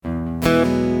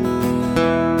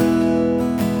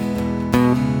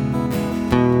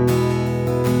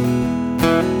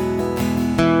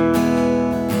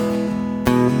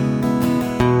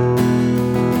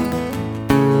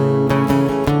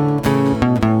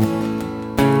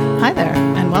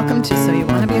Welcome to So You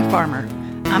Want to Be a Farmer.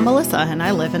 I'm Melissa and I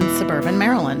live in suburban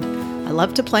Maryland. I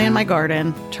love to play in my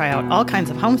garden, try out all kinds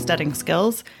of homesteading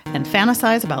skills, and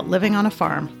fantasize about living on a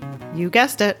farm. You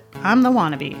guessed it, I'm the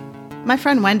wannabe. My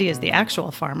friend Wendy is the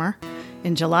actual farmer.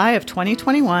 In July of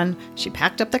 2021, she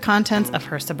packed up the contents of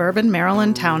her suburban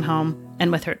Maryland townhome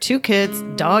and with her 2 kids,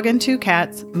 dog and 2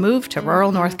 cats, moved to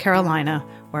rural North Carolina,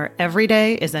 where every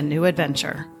day is a new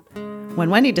adventure. When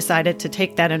Wendy decided to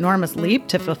take that enormous leap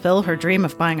to fulfill her dream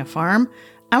of buying a farm,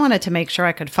 I wanted to make sure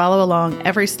I could follow along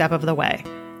every step of the way.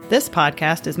 This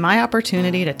podcast is my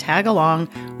opportunity to tag along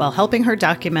while helping her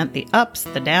document the ups,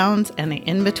 the downs, and the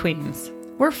in-betweens.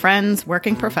 We're friends,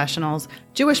 working professionals,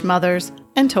 Jewish mothers,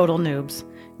 and total noobs.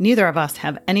 Neither of us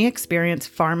have any experience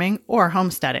farming or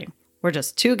homesteading. We're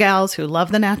just 2 gals who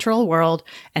love the natural world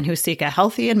and who seek a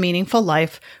healthy and meaningful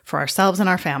life for ourselves and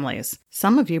our families.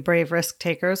 Some of you brave risk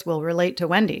takers will relate to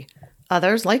Wendy.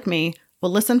 Others, like me,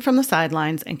 will listen from the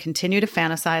sidelines and continue to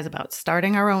fantasize about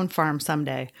starting our own farm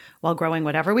someday while growing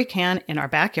whatever we can in our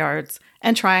backyards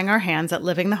and trying our hands at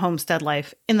living the homestead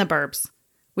life in the burbs.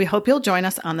 We hope you'll join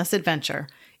us on this adventure,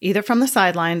 either from the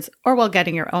sidelines or while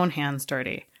getting your own hands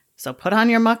dirty. So put on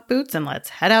your muck boots and let's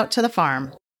head out to the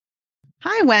farm.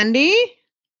 Hi, Wendy.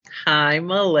 Hi,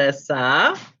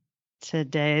 Melissa.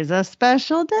 Today's a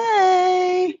special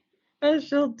day.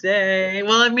 Special day.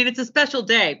 Well, I mean, it's a special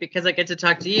day because I get to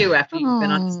talk to you after you've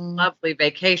been on this lovely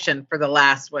vacation for the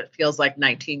last, what feels like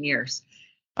 19 years.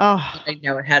 Oh, I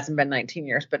know it hasn't been 19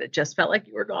 years, but it just felt like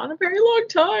you were gone a very long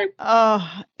time.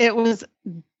 Oh, it was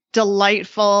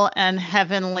delightful and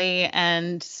heavenly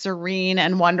and serene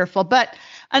and wonderful. But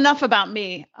enough about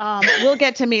me. We'll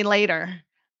get to me later.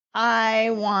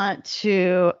 I want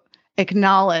to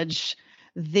acknowledge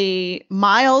the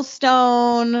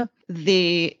milestone,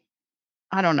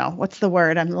 I don't know, what's the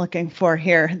word I'm looking for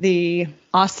here? The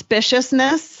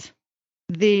auspiciousness,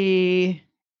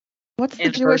 what's the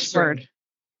Jewish word?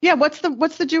 Yeah, what's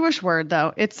the Jewish word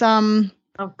though? It's oh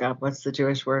God, what's the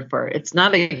Jewish word for it? It's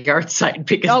not a yard site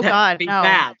because that would be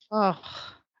bad. Oh,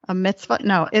 a mitzvah?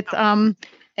 No, it's I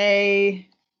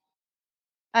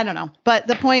don't know. But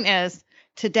the point is,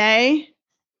 today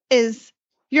is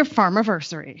your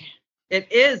Farmiversary.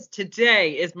 It is.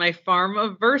 Today is my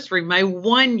Farmiversary, my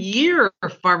 1-year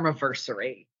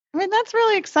Farmiversary. I mean, that's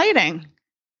really exciting.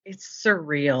 It's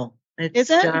surreal. Is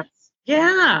it?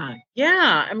 Yeah.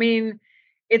 I mean,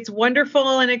 it's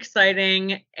wonderful and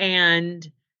exciting, and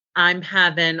I'm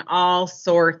having all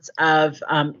sorts of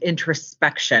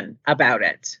introspection about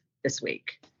it this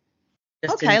week.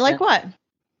 Okay, like what?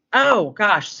 Oh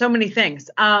gosh, so many things.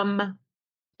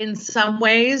 In some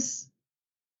ways,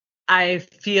 I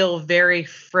feel very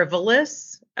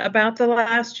frivolous about the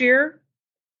last year.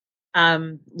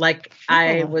 I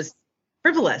was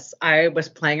frivolous. I was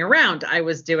playing around. I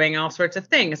was doing all sorts of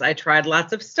things. I tried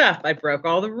lots of stuff. I broke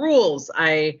all the rules.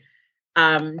 I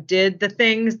did the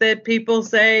things that people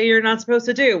say you're not supposed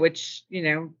to do, which,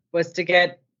 was to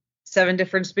get 7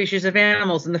 different species of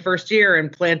animals in the first year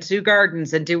and plant 2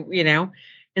 gardens and do,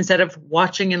 instead of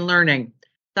watching and learning.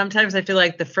 Sometimes I feel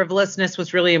like the frivolousness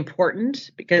was really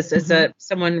important because as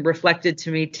someone reflected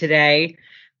to me today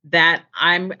that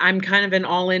I'm kind of an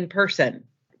all-in person.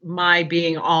 My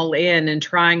being all in and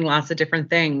trying lots of different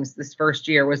things this first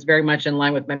year was very much in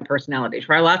line with my personality.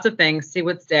 Try lots of things, see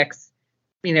what sticks,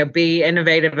 be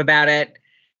innovative about it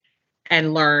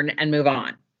and learn and move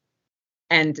on.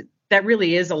 And that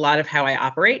really is a lot of how I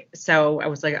operate. So I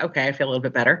was like, okay, I feel a little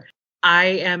bit better. I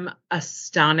am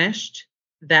astonished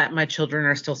that my children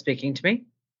are still speaking to me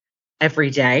every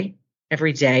day.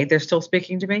 Every day they're still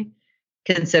speaking to me,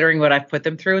 considering what I've put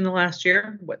them through in the last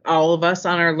year, with all of us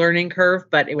on our learning curve,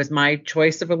 but it was my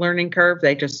choice of a learning curve.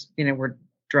 They just, were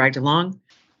dragged along.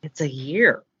 It's a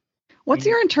year. What's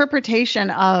your interpretation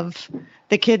of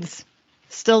the kids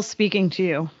still speaking to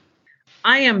you?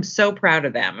 I am so proud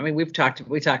of them. I mean, we talk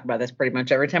about this pretty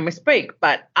much every time we speak,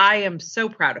 but I am so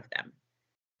proud of them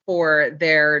for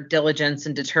their diligence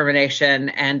and determination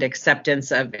and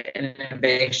acceptance of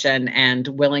innovation and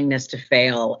willingness to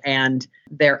fail and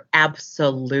their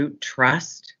absolute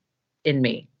trust in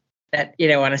me. That,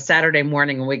 on a Saturday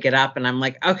morning when we get up and I'm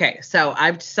like, okay, so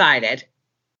I've decided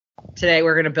today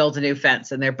we're going to build a new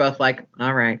fence. And they're both like,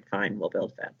 all right, fine, we'll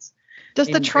build a fence. Does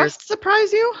the trust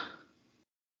surprise you?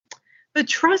 The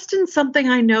trust in something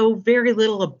I know very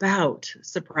little about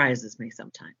surprises me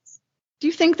sometimes. Do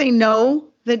you think they know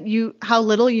how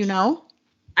little you know?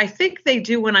 I think they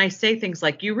do when I say things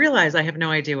like, you realize I have no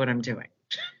idea what I'm doing.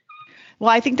 Well,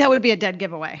 I think that would be a dead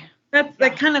giveaway.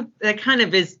 That kind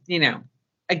of is,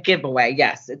 a giveaway.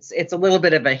 Yes. It's a little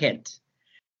bit of a hint.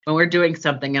 when we're doing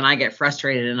something and I get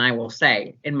frustrated, and I will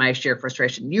say in my sheer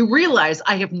frustration, you realize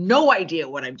I have no idea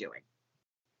what I'm doing.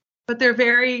 But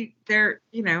they're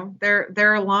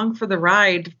along for the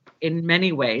ride in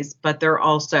many ways, but they're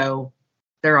also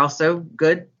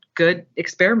good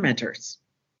experimenters.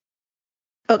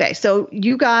 Okay, so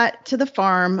you got to the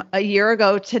farm a year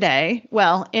ago today.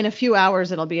 Well, in a few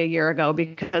hours, it'll be a year ago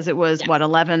because it was,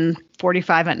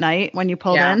 11:45 at night when you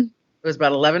pulled in? It was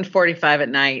about 11:45 at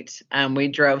night. We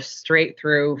drove straight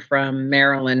through from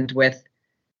Maryland with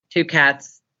 2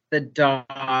 cats, the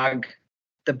dog,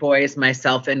 the boys,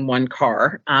 myself in one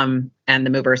car. And the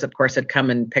movers, of course, had come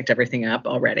and picked everything up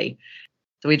already.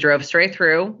 So we drove straight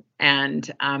through and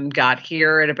got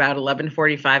here at about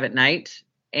 11:45 at night.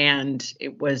 And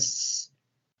it was,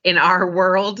 in our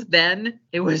world then,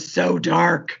 it was so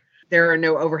dark. There are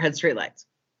no overhead streetlights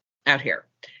out here.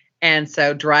 And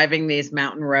so driving these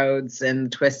mountain roads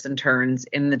and twists and turns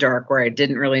in the dark where I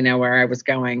didn't really know where I was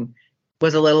going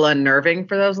was a little unnerving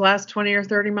for those last 20 or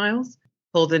 30 miles.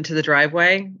 Pulled into the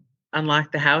driveway,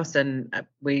 unlocked the house, and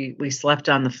we slept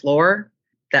on the floor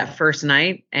that first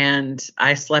night. And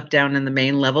I slept down in the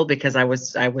main level because I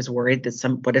was worried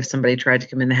that what if somebody tried to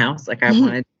come in the house? Like I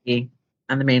wanted to be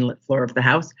on the main floor of the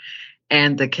house.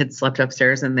 And the kids slept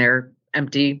upstairs in their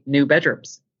empty new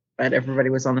bedrooms, but everybody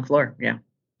was on the floor. Yeah.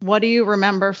 What do you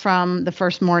remember from the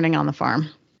first morning on the farm?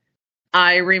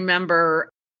 I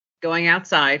remember going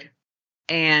outside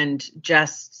and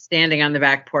just standing on the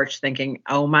back porch thinking,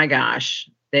 oh my gosh,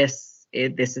 this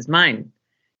is mine.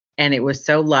 And it was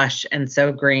so lush and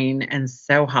so green and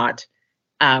so hot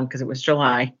because it was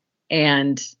July,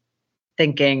 and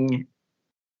thinking,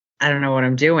 I don't know what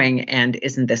I'm doing. And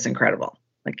isn't this incredible?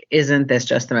 Like, isn't this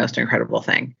just the most incredible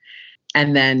thing?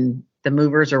 And then the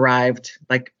movers arrived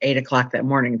like 8:00 that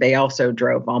morning. They also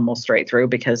drove almost straight through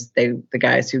because the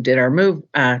guys who did our move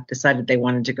decided they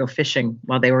wanted to go fishing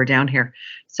while they were down here.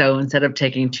 So instead of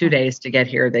taking 2 days to get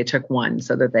here, they took one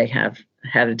so that they had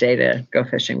a day to go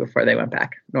fishing before they went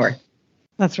back north.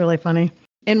 That's really funny.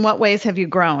 In what ways have you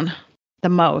grown the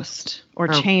most or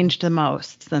changed the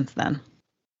most since then?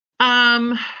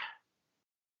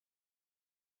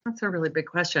 That's a really big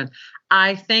question.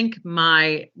 I think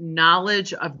my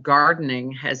knowledge of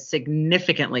gardening has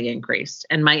significantly increased,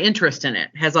 and my interest in it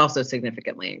has also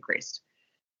significantly increased.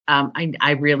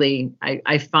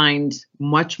 I find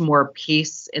much more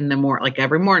peace in the like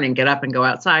every morning, get up and go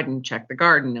outside and check the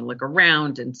garden and look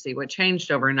around and see what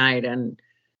changed overnight. And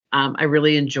I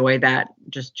really enjoy that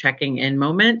just checking in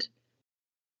moment.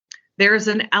 There's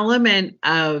an element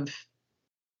of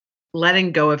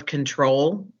letting go of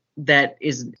control that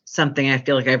is something I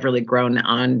feel like I've really grown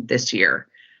on this year.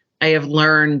 I have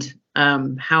learned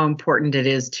how important it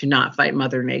is to not fight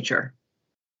Mother Nature.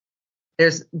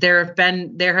 There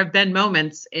have been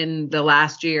moments in the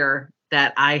last year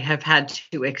that I have had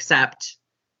to accept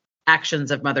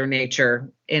actions of Mother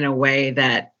Nature in a way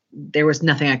that there was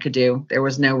nothing I could do. There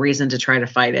was no reason to try to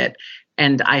fight it.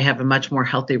 And I have a much more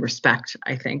healthy respect,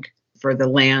 I think, for the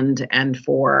land and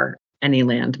for any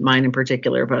land, mine in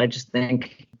particular. But I just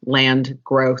think land,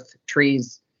 growth,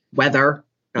 trees, weather,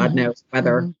 God knows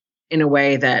weather, in a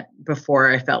way that before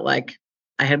I felt like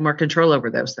I had more control over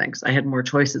those things. I had more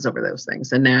choices over those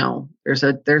things. And now there's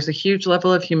a huge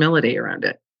level of humility around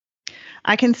it.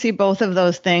 I can see both of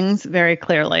those things very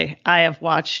clearly. I have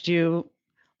watched you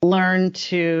learn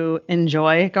to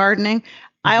enjoy gardening.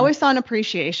 I always saw an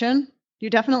appreciation.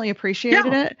 You definitely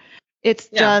appreciated it. It's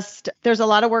just, there's a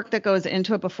lot of work that goes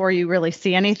into it before you really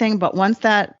see anything. But once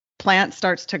that plant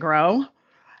starts to grow,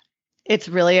 it's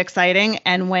really exciting.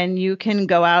 And when you can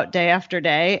go out day after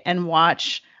day and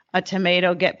watch a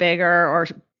tomato get bigger or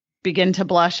begin to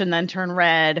blush and then turn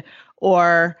red,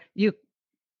 or you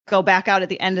go back out at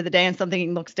the end of the day and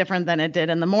something looks different than it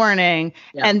did in the morning.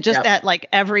 And just that, like,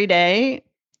 every day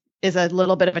is a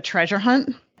little bit of a treasure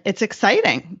hunt. It's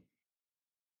exciting.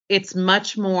 It's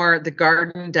much more, the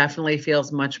garden definitely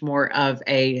feels much more of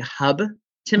a hub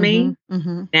to me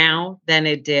now than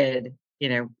it did,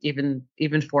 even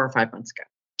 4 or 5 months ago.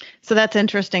 So that's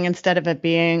interesting. Instead of it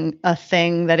being a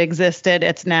thing that existed,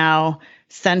 it's now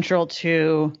central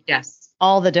to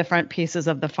all the different pieces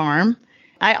of the farm.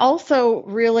 I also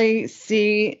really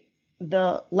see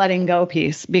the letting go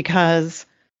piece because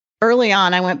early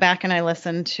on, I went back and I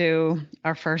listened to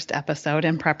our first episode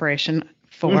in preparation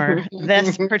for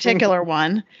this particular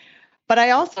one. But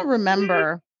I also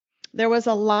remember there was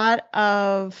a lot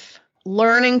of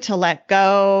learning to let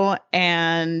go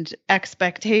and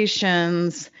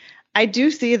expectations. I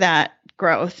do see that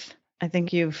growth. I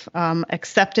think you've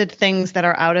accepted things that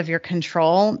are out of your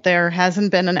control. There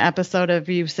hasn't been an episode of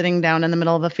you sitting down in the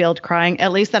middle of a field crying,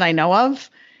 at least that I know of.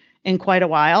 in quite a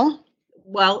while.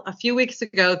 Well, a few weeks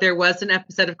ago, there was an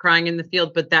episode of Crying in the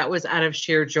Field, but that was out of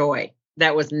sheer joy.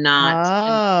 That was not.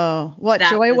 Oh, what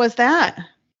that joy was that?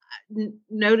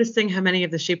 Noticing how many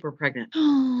of the sheep were pregnant.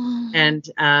 And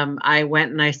I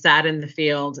went and I sat in the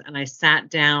field and I sat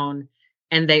down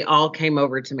and they all came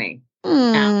over to me.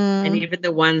 And even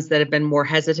the ones that have been more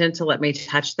hesitant to let me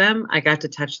touch them, I got to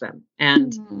touch them.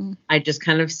 And I just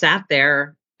kind of sat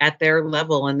there at their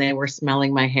level and they were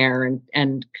smelling my hair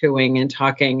and cooing and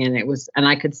talking. And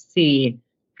I could see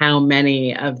how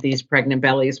many of these pregnant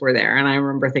bellies were there. And I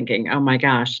remember thinking, oh my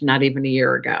gosh, not even a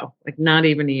year ago,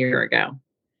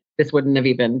 this wouldn't have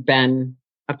even been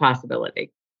a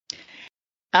possibility.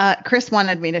 Chris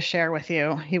wanted me to share with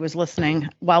you. He was listening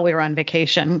while we were on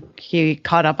vacation. He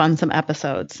caught up on some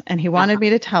episodes and he wanted me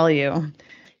to tell you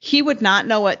he would not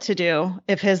know what to do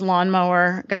if his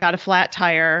lawnmower got a flat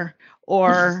tire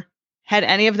or had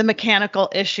any of the mechanical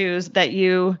issues that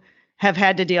you have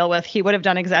had to deal with. He would have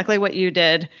done exactly what you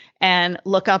did and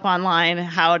look up online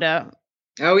how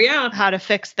to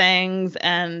fix things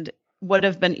and would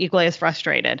have been equally as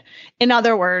frustrated. In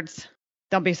other words,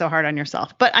 don't be so hard on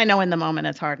yourself. But I know in the moment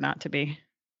it's hard not to be.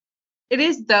 It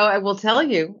is, though. I will tell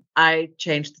you, I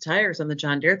changed the tires on the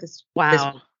John Deere this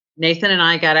Nathan and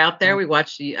I got out there. We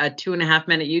watched a 2.5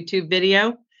 minute YouTube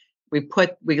video. We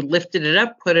lifted it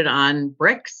up, put it on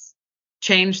bricks,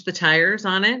 changed the tires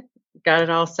on it, got it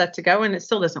all set to go, and it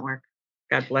still doesn't work.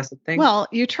 God bless the thing. Well,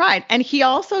 you tried. And he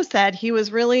also said he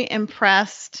was really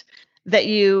impressed that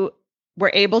you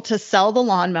were able to sell the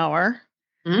lawnmower,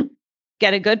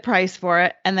 get a good price for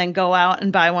it, and then go out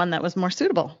and buy one that was more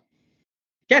suitable.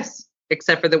 Yes,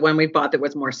 except for the one we bought that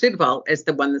was more suitable is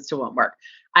the one that still won't work.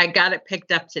 I got it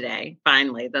picked up today.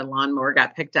 Finally, the lawnmower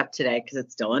got picked up today because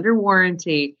it's still under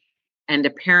warranty. And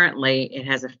apparently it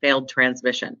has a failed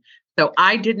transmission. So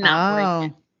I did not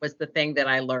break it, was the thing that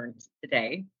I learned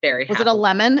today. Very happy. Was it a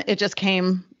lemon? It just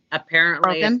came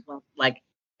apparently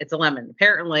it's a lemon.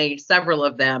 Apparently several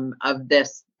of them of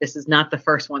this is not the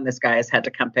first one this guy has had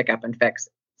to come pick up and fix,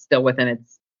 still within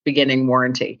its beginning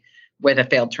warranty with a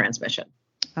failed transmission.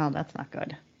 Oh, that's not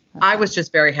good. I was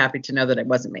just very happy to know that it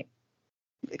wasn't me.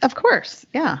 Of course.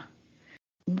 Yeah.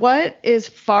 What is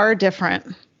far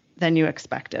different than you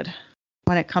expected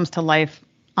when it comes to life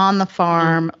on the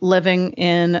farm, living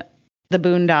in the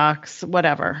boondocks,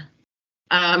 whatever?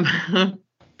 Farm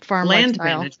land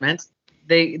lifestyle. Management,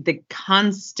 the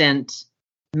constant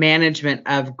management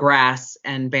of grass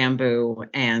and bamboo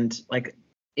and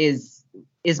is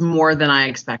more than I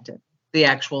expected. The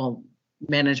actual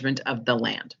management of the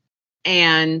land.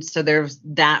 And so there's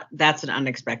that's an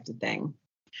unexpected thing.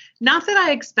 Not that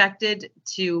I expected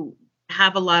to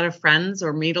have a lot of friends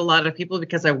or meet a lot of people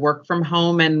because I work from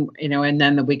home and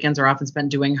then the weekends are often spent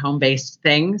doing home-based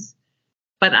things.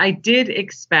 But I think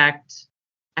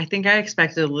I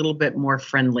expected a little bit more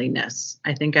friendliness.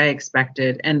 I think I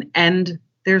expected, and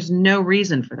there's no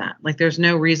reason for that. There's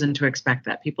no reason to expect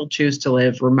that. People choose to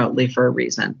live remotely for a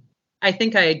reason. I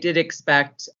think I did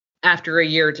expect after a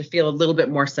year to feel a little bit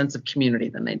more sense of community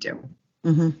than they do.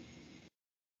 Mm-hmm.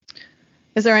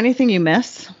 Is there anything you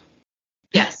miss?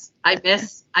 Yes, I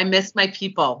miss my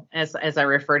people, as I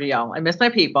refer to y'all. I miss my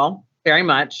people very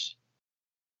much.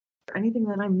 Is there anything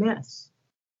that I miss?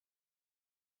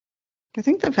 I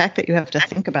think the fact that you have to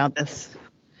think about this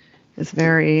is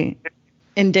very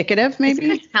indicative, maybe.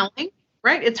 It's telling,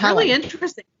 right? It's telling. Really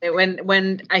interesting that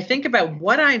when I think about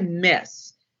what I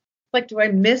miss, do I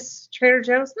miss Trader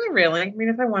Joe's? Not really. I mean,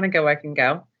 if I want to go, I can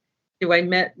go. Do I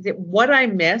miss what I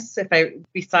miss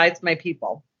besides my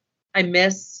people? I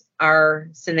miss our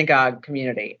synagogue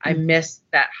community. I miss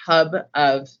that hub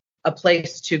of a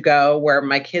place to go where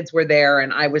my kids were there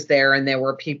and I was there and there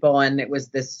were people and it was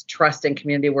this trusting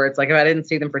community where it's if I didn't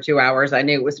see them for 2 hours, I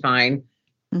knew it was fine.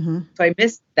 Mm-hmm. So I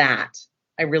miss that.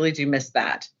 I really do miss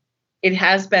that. It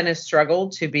has been a struggle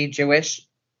to be Jewish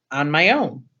on my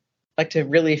own, to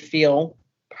really feel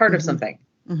part of something,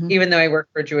 even though I work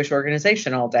for a Jewish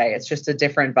organization all day. It's just a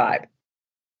different vibe.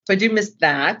 So I do miss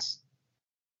that,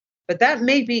 but that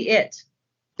may be it,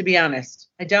 to be honest.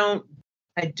 I don't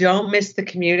miss the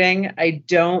commuting. I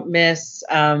don't miss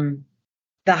the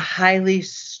highly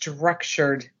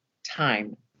structured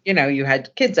time. You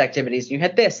had kids activities, you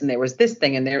had this, and there was this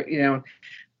thing, and there,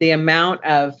 the amount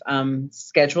of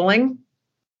scheduling.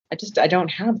 I don't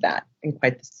have that in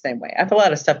quite the same way. I have a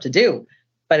lot of stuff to do,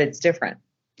 but it's different.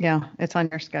 Yeah, it's on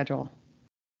your schedule.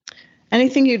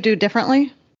 Anything you do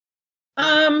differently?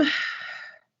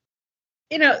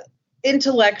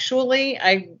 Intellectually,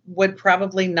 I would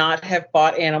probably not have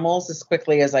bought animals as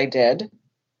quickly as I did.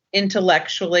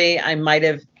 Intellectually, I might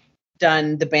have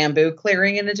done the bamboo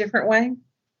clearing in a different way.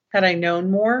 had I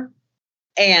known more.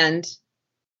 And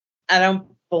I don't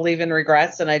believe in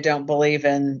regrets, and I don't believe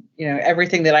in,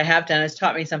 everything that I have done has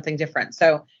taught me something different.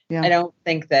 So Yeah. I don't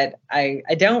think that I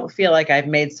don't feel like I've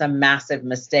made some massive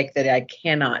mistake that I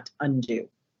cannot undo.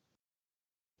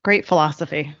 Great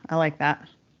philosophy. I like that.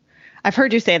 I've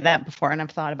heard you say that before and I've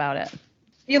thought about it.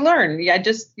 You learn. Yeah,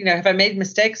 just, have I made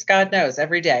mistakes? God knows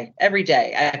every day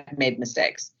I've made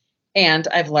mistakes and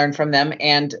I've learned from them.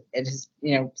 And it is,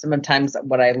 sometimes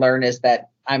what I learn is that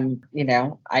I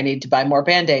need to buy more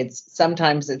Band-Aids.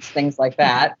 Sometimes it's things like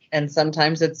that. And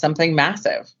sometimes it's something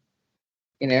massive,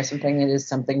 something that is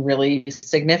something really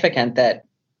significant that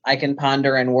I can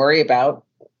ponder and worry about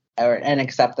and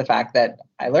accept the fact that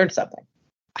I learned something.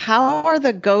 How are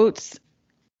the goats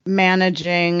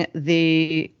managing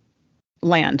the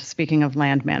land? Speaking of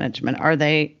land management, are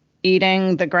they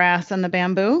eating the grass and the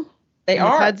bamboo? They and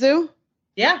are. The kudzu?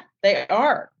 Yeah, they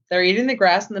are. They're eating the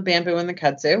grass and the bamboo and the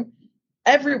kudzu.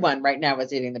 Everyone right now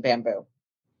is eating the bamboo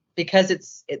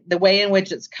because the way in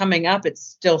which it's coming up, it's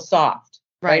still soft,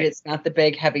 right? It's not the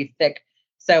big, heavy, thick.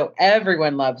 So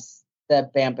everyone loves the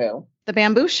bamboo. The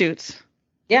bamboo shoots.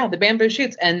 Yeah, the bamboo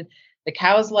shoots. And the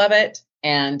cows love it.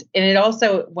 And it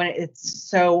also, when it's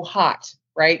so hot,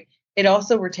 right, it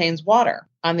also retains water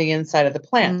on the inside of the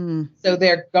plant. So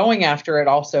they're going after it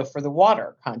also for the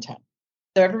water content.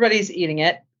 So everybody's eating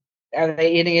it. Are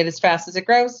they eating it as fast as it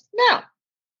grows? No.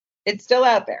 It's still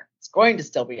out there. It's going to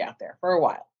still be out there for a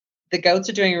while. The goats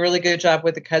are doing a really good job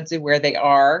with the kudzu where they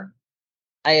are.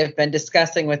 I have been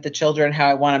discussing with the children how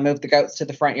I want to move the goats to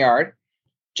the front yard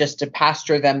just to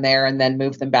pasture them there and then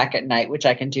move them back at night, which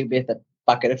I can do with a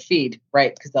bucket of feed,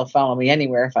 right? Because they'll follow me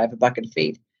anywhere if I have a bucket of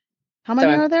feed. How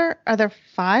many are there? Are there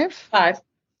 5?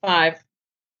 Five.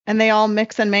 And they all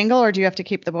mix and mingle, or do you have to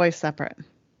keep the boys separate?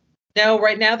 No,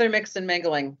 right now they're mixed and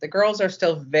mingling. The girls are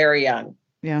still very young.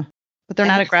 Yeah. But they're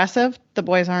not aggressive? The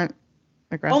boys aren't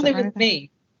aggressive? Only with me.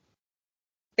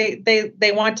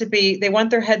 They want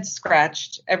their heads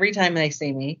scratched every time they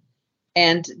see me,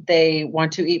 and they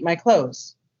want to eat my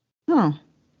clothes. Oh.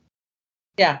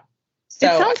 Yeah. So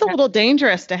it sounds a little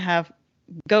dangerous to have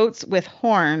goats with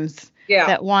horns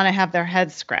that want to have their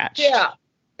heads scratched. Yeah,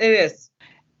 it is.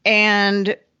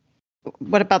 And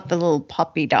what about the little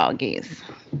puppy doggies?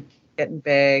 Getting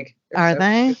big. Are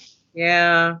they? Cute.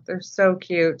 Yeah, they're so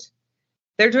cute.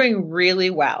 They're doing really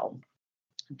well.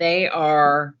 They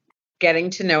are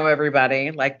getting to know everybody.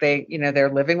 Like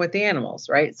they're living with the animals,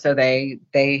 right? So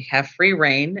they have free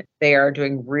reign. They are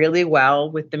doing really well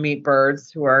with the meat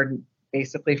birds who are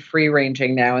basically free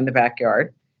ranging now in the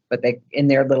backyard, but in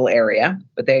their little area,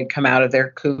 but they come out of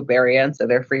their coop area. And so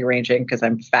they're free ranging because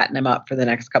I'm fattening them up for the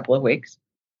next couple of weeks.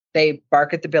 They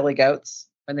bark at the billy goats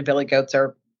when the billy goats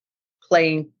are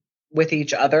playing with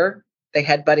each other. They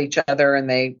headbutt each other and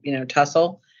they,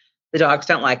 tussle. The dogs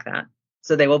don't like that.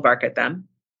 So they will bark at them.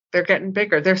 They're getting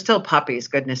bigger. They're still puppies,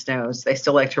 goodness knows. They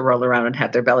still like to roll around and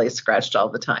have their bellies scratched all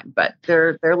the time, but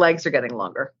their legs are getting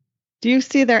longer. Do you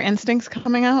see their instincts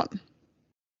coming out?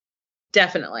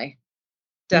 Definitely.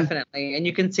 And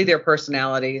you can see their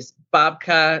personalities.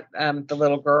 Bobka, the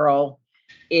little girl,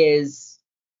 is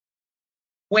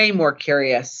way more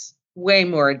curious, way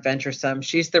more adventuresome.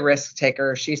 She's the risk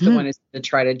taker. She's the one who's going to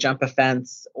try to jump a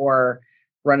fence or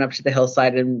run up to the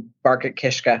hillside and bark at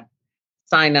Kishka.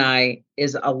 Sinai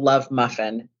is a love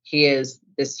muffin. He is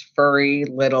this furry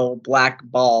little black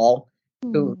ball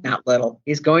who, not little,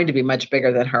 he's going to be much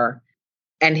bigger than her,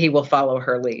 and he will follow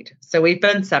her lead. So we've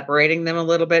been separating them a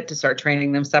little bit to start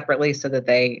training them separately so that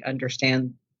they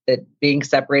understand that being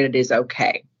separated is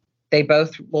okay. They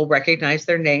both will recognize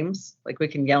their names. Like we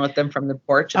can yell at them from the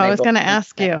porch. I was going to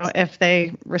ask you if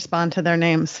they respond to their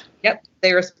names. Yep.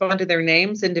 They respond to their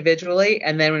names individually.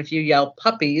 And then if you yell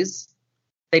puppies,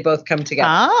 they both come together.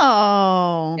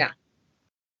 Oh. Yeah.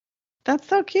 That's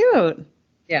so cute.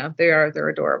 Yeah, they are. They're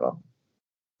adorable.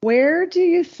 Where do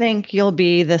you think you'll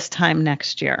be this time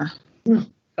next year?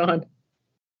 God.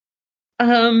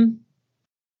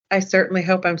 I certainly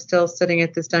hope I'm still sitting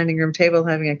at this dining room table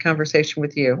having a conversation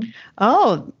with you.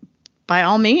 Oh, by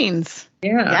all means.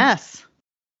 Yeah. Yes.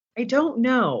 I don't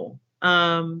know.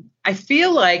 I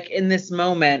feel like in this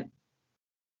moment,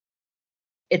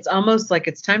 it's almost like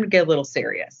it's time to get a little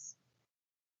serious.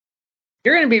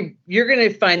 You're going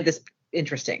to find this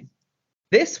interesting.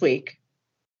 This week,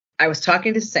 I was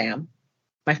talking to Sam,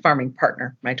 my farming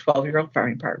partner, my 12-year-old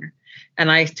farming partner, and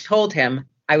I told him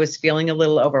I was feeling a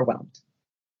little overwhelmed.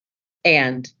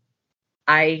 And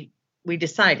I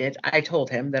told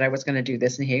him that I was going to do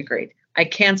this and he agreed. I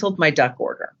canceled my duck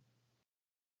order.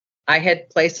 I had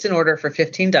placed an order for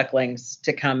 15 ducklings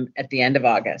to come at the end of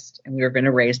August, and we were going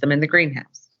to raise them in the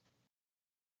greenhouse.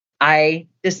 I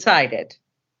decided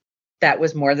that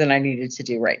was more than I needed to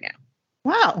do right now.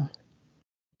 Wow.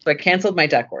 So I canceled my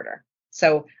duck order.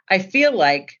 So I feel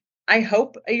like, I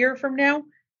hope a year from now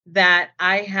that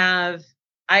I have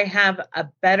a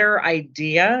better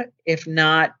idea, if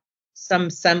not some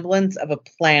semblance of a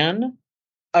plan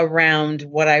around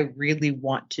what I really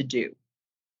want to do,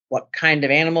 what kind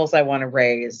of animals I want to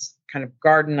raise, kind of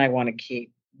garden I want to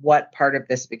keep, what part of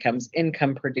this becomes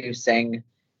income producing,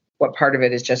 what part of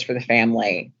it is just for the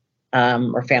family,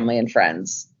 or family and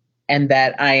friends, and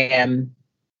that I am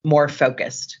more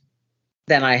focused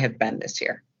than I have been this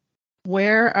year.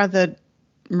 Where are the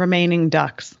remaining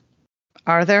ducks?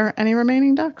 Are there any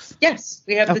remaining ducks? Yes,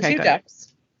 we have the two good.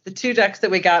 ducks. The two ducks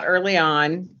that we got early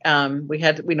on. We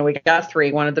got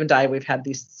 3. One of them died. We've had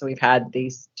these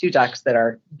 2 ducks that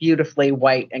are beautifully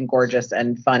white and gorgeous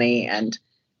and funny and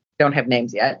don't have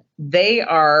names yet. They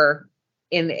are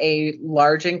in a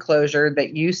large enclosure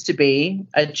that used to be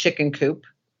a chicken coop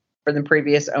for the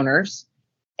previous owners,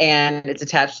 and it's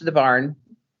attached to the barn,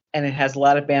 and it has a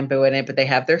lot of bamboo in it, but they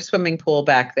have their swimming pool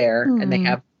back there, and they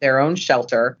have their own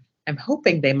shelter. I'm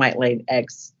hoping they might lay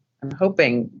eggs. I'm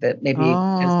hoping that maybe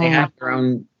because they have their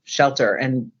own shelter,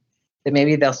 and that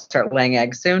maybe they'll start laying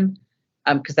eggs soon,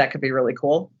 because that could be really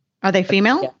cool. Are they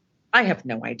female? Yeah. I have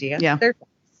no idea. Yeah.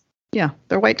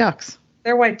 They're white ducks.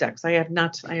 They're white ducks. I have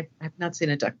not seen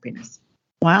a duck penis.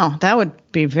 Wow, that would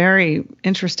be very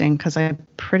interesting because I'm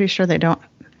pretty sure they don't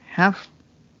have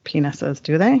penises,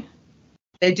 do they?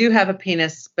 They do have a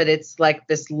penis, but it's like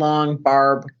this long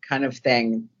barb kind of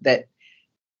thing that,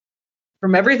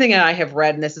 from everything I have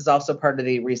read, and this is also part of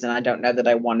the reason I don't know that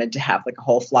I wanted to have like a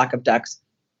whole flock of ducks.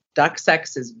 Duck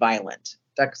sex is violent.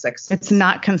 Duck sex. It's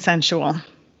not consensual.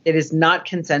 It is not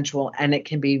consensual, and it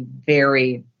can be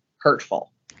very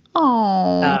hurtful.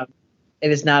 Oh.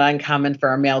 It is not uncommon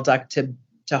for a male duck to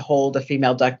hold a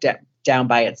female duck down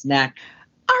by its neck.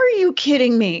 Are you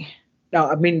kidding me? No,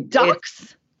 I mean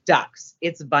ducks. Ducks.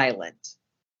 It's violent.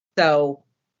 So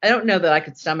I don't know that I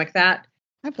could stomach that.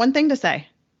 I have one thing to say.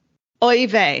 Oy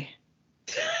vey.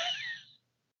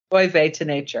 Oy vey to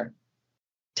nature.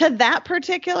 To that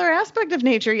particular aspect of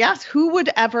nature, yes. Who would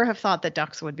ever have thought that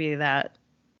ducks would be that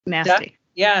nasty?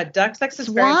 Duck sex is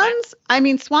swans. Very I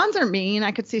mean, swans are mean.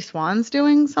 I could see swans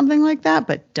doing something like that,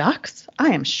 but ducks, I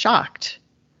am shocked.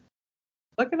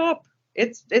 Look it up.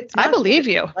 It's. I believe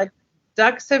you. Like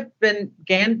ducks have been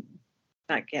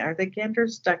are they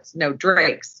ganders? Ducks? No,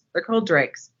 drakes. They're called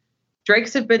drakes.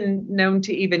 Drakes have been known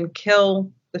to even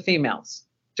kill the females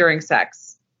during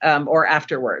sex, or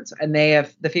afterwards, and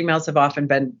the females have often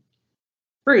been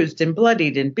bruised and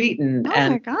bloodied and beaten. Oh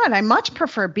my God, I much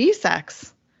prefer bee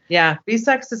sex. Yeah, bee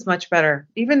sex is much better.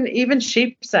 Even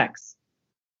sheep sex.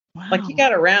 Wow. Like he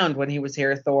got around when he was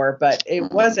here, Thor, but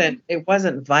it wasn't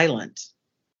violent.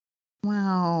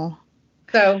 Wow.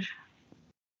 So,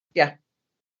 yeah.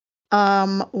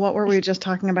 What were we just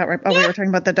talking about? We were talking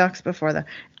about the ducks before that.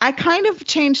 I kind of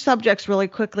changed subjects really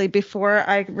quickly before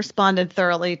I responded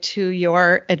thoroughly to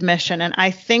your admission, and I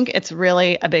think it's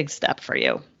really a big step for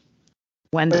you,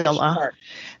 Wendella.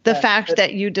 The fact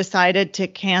that you decided to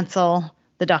cancel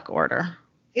the duck order.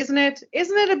 Isn't it a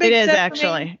big step? It is for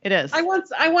actually. me? It is. I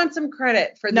want some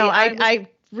credit for no. I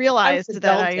realized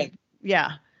that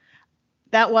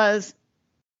that was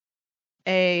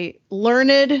a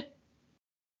learned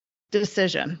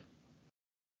decision.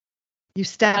 You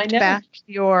stepped back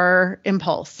your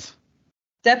impulse.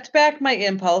 Stepped back my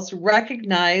impulse,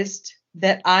 recognized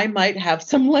that I might have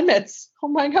some limits. Oh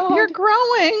my God. You're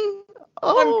growing.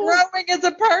 I'm growing as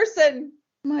a person.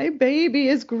 My baby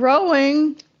is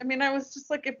growing. I mean, I was just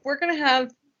like, if we're going to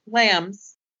have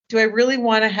lambs, do I really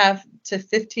want to have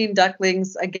 15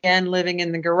 ducklings again living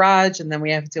in the garage? And then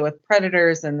we have to deal with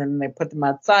predators, and then they put them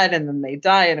outside and then they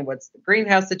die. And what's the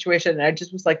greenhouse situation? And I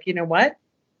just was like, you know what?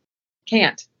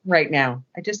 Can't right now.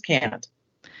 I just can't.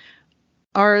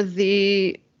 Are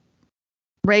the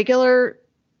regular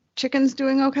chickens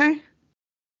doing okay?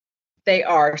 They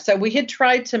are. So we had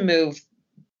tried to move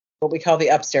what we call the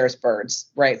upstairs birds,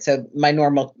 right? So my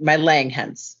laying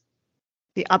hens.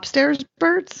 The upstairs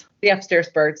birds? The upstairs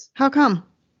birds. How come?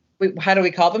 How do we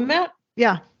call them that?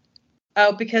 Yeah.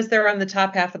 Oh, because they're on the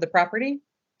top half of the property.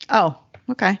 Oh,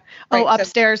 okay. Right,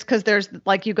 upstairs, because there's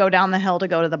like you go down the hill to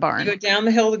go to the barn. You go down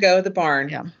the hill to go to the barn.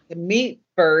 Yeah. The meat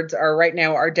birds are right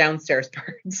now our downstairs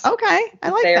birds. Okay, I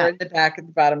like that. They're in the back at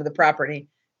the bottom of the property.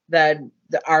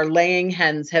 Our laying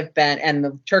hens have been, and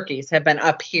the turkeys have been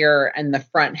up here in the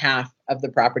front half of the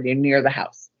property near the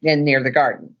house and near the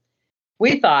garden.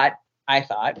 I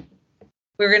thought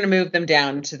we were going to move them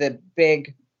down to the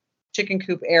big chicken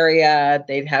coop area.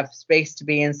 They'd have space to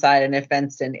be inside in a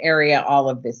fenced-in area, all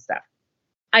of this stuff.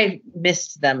 I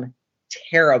missed them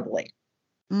terribly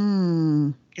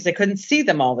because I couldn't see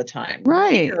them all the time.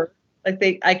 Right. Here,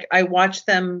 like I watch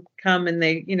them come and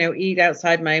they, eat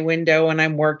outside my window when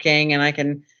I'm working, and I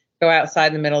can go outside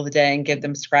in the middle of the day and give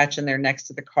them scratching there next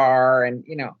to the car. And,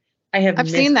 I've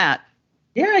seen that.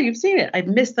 Yeah, you've seen it. I've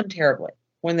missed them terribly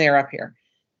when they're up here.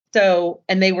 So,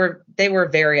 and they were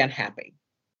very unhappy.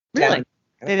 Really?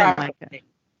 They didn't like it.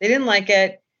 They didn't like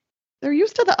it. They're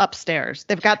used to the upstairs.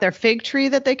 They've got their fig tree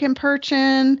that they can perch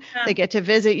in. Yeah. They get to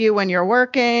visit you when you're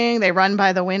working. They run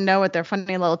by the window with their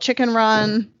funny little chicken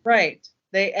run. Right.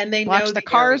 They watch know the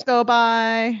cars go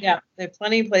by. Yeah. They have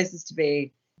plenty of places to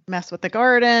be. Mess with the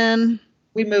garden.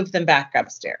 We moved them back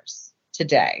upstairs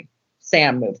today.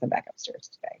 Sam moved them back upstairs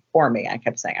today for me. I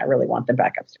kept saying, I really want them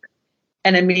back upstairs.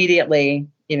 And immediately,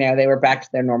 they were back to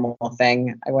their normal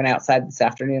thing. I went outside this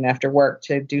afternoon after work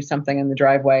to do something in the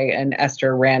driveway, and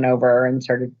Esther ran over and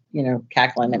started,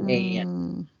 cackling at me.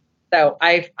 And so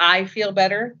I feel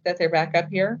better that they're back up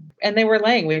here. And they were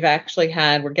laying. We're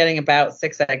getting about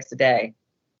 6 eggs a day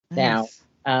now,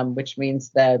 which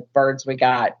means the birds we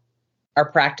got, our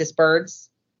practice birds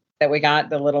that we got,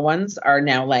 the little ones, are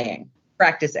now laying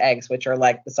practice eggs, which are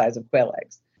like the size of quail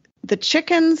eggs. The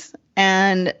chickens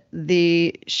and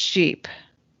the sheep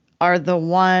are the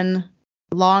one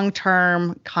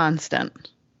long-term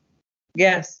constant.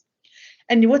 Yes.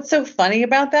 And what's so funny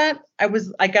about that?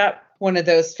 I got one of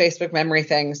those Facebook memory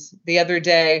things the other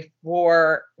day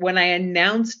for when I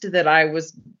announced that I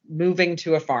was moving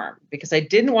to a farm, because I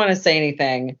didn't want to say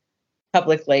anything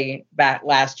publicly back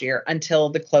last year until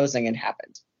the closing had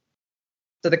happened.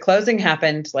 So the closing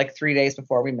happened like 3 days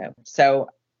before we moved. So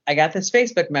I got this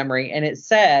Facebook memory, and it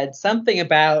said something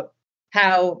about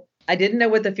how I didn't know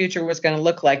what the future was going to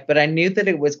look like, but I knew that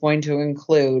it was going to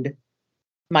include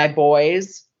my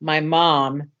boys, my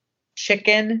mom,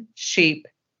 chicken, sheep,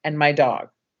 and my dog.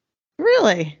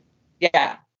 Really?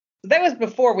 Yeah. That was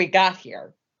before we got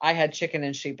here. I had chicken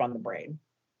and sheep on the brain.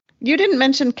 You didn't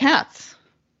mention cats.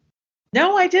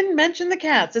 No, I didn't mention the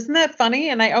cats. Isn't that funny?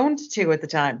 And I owned 2 at the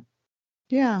time.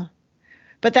 Yeah.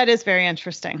 But that is very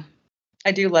interesting.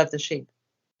 I do love the sheep.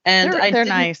 And they're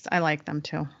nice. I like them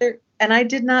too. And I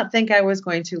did not think I was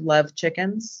going to love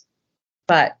chickens,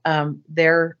 but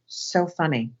they're so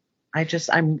funny. I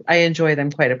enjoy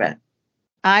them quite a bit.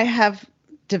 I have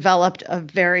developed a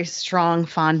very strong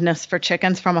fondness for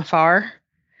chickens from afar.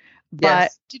 But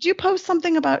yes. Did you post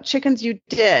something about chickens? You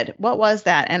did. What was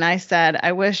that? And I said,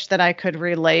 I wish that I could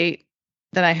relate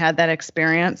that I had that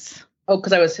experience. Oh,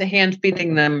 because I was hand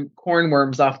feeding them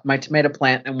cornworms off my tomato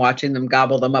plant and watching them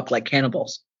gobble them up like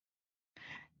cannibals.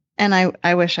 And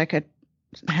I wish I could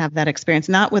have that experience,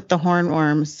 not with the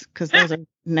hornworms, because those are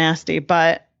nasty,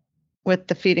 but with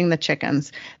the feeding the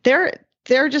chickens. They're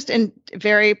just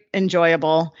very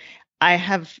enjoyable. I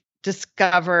have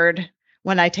discovered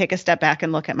when I take a step back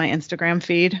and look at my Instagram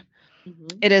feed,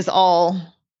 it is all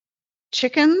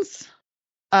chickens,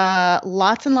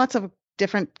 lots and lots of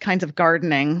different kinds of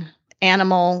gardening,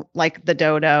 animal like the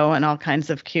dodo, and all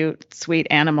kinds of cute, sweet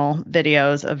animal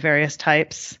videos of various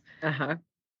types. Uh-huh.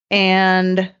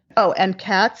 And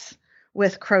cats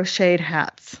with crocheted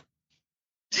hats.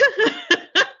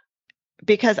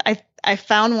 Because I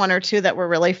found 1 or 2 that were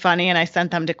really funny, and I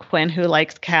sent them to Quinn, who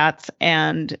likes cats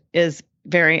and is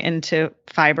very into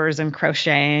fibers and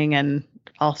crocheting and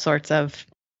all sorts of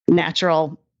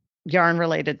natural yarn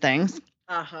related things.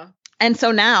 Uh-huh. And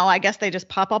so now I guess they just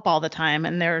pop up all the time,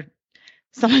 and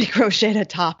somebody crocheted a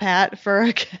top hat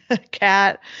for a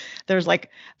cat. There's like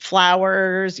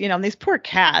flowers, and these poor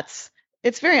cats,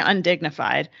 it's very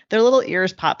undignified. Their little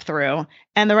ears pop through,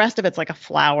 and the rest of it's like a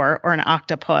flower or an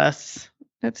octopus.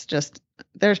 It's just,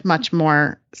 there's much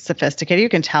more sophisticated. You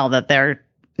can tell that they're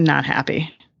not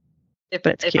happy. If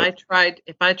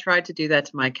I tried to do that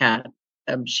to my cat,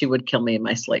 she would kill me in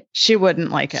my sleep. She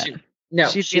wouldn't like it.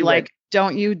 She'd be like,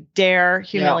 "Don't you dare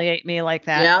humiliate me like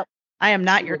that." Yeah. I am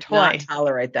not your toy. Not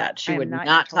tolerate that. She would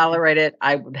not tolerate it.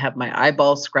 I would have my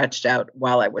eyeballs scratched out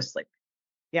while I was sleeping.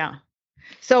 Yeah.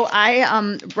 So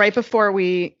I right before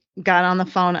we got on the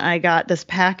phone, I got this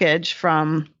package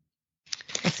from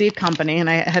a seed company, and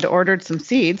I had ordered some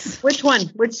seeds. Which one?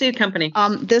 Which seed company?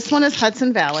 This one is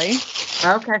Hudson Valley.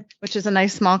 Okay. Which is a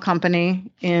nice small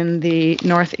company in the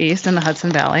Northeast in the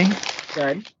Hudson Valley.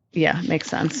 Good. Yeah, makes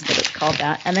sense that it's called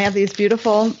that. And they have these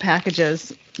beautiful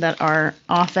packages that are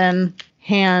often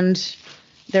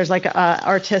there's like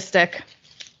artistic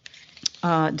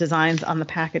designs on the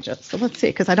packages. So let's see,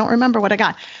 because I don't remember what I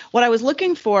got. What I was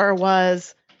looking for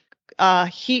was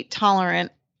heat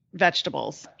tolerant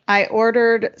vegetables. I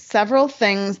ordered several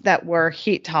things that were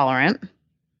heat tolerant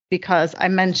because I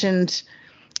mentioned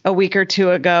a week or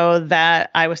two ago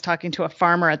that I was talking to a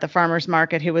farmer at the farmer's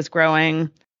market who was growing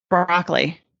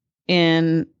broccoli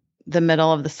in the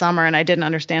middle of the summer, and I didn't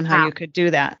understand how you could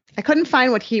do that. I couldn't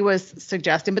find what he was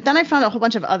suggesting, but then I found a whole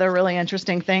bunch of other really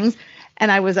interesting things,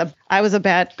 and I was a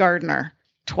bad gardener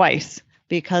twice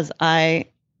because I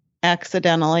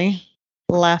accidentally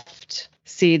left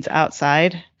seeds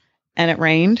outside and it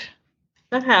rained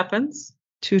That happens.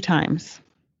 2 times.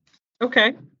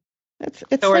 Okay. It's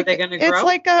So like, are they going to grow? It's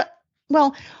like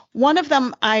one of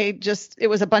them, it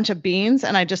was a bunch of beans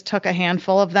and I just took a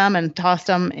handful of them and tossed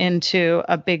them into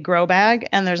a big grow bag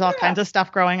and there's all kinds of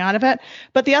stuff growing out of it.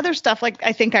 But the other stuff, like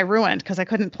I think I ruined because I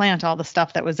couldn't plant all the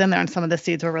stuff that was in there and some of the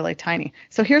seeds were really tiny.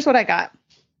 So here's what I got.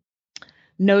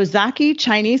 Nozaki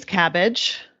Chinese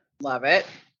cabbage. Love it.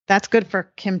 That's good for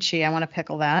kimchi. I want to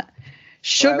pickle that.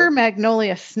 Sugar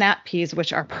magnolia snap peas,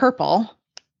 which are purple.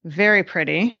 Very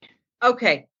pretty.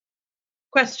 Okay.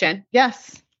 Question.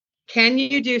 Yes. Can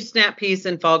you do snap peas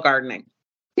in fall gardening?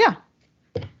 Yeah.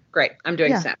 Great. I'm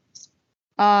doing snap peas.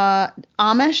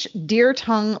 Amish deer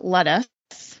tongue lettuce,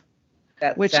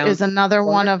 which is another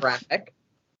one of.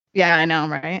 Yeah, I know,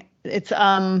 right? It's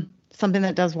something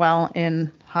that does well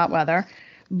in hot weather.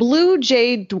 Blue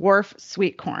jade dwarf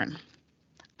sweet corn.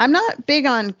 I'm not big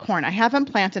on corn. I haven't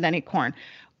planted any corn,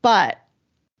 but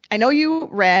I know you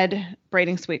read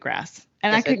Braiding Sweetgrass.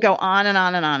 And I could go on and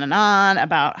on and on and on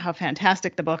about how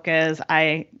fantastic the book is.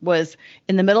 I was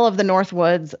in the middle of the North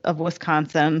Woods of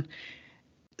Wisconsin,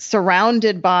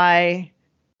 surrounded by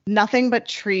nothing but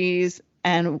trees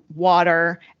and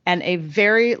water and a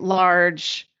very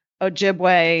large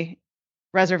Ojibwe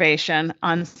reservation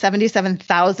on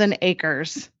 77,000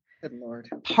 acres. Good Lord.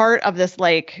 Part of this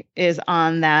lake is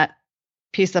on that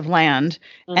piece of land.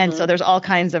 Mm-hmm. And so there's all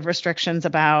kinds of restrictions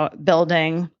about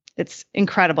building. It's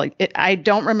incredible. I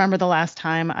don't remember the last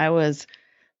time I was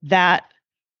that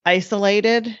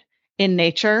isolated in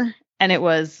nature, and it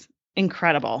was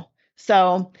incredible.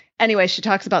 So anyway, she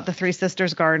talks about the Three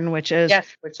Sisters garden, which is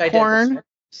corn,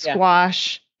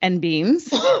 squash, and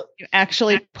beans. You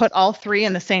actually put all 3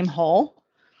 in the same hole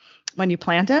when you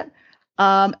plant it.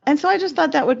 And so I just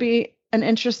thought that would be an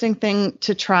interesting thing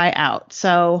to try out.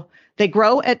 So they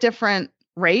grow at different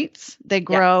rates. They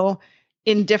grow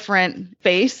in different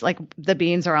space, like the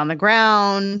beans are on the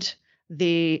ground.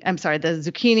 The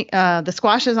zucchini, the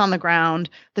squash is on the ground.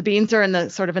 The beans are in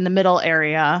the middle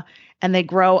area, and they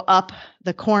grow up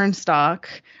the corn stalk,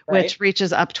 which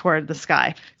reaches up toward the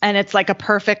sky. And it's like a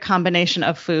perfect combination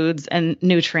of foods and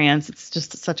nutrients. It's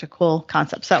just such a cool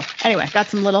concept. So anyway, got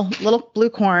some little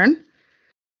blue corn,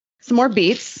 some more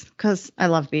beets because I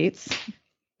love beets.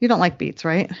 You don't like beets,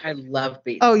 right? I love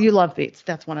beets. Oh, you love beets.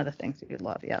 That's one of the things that you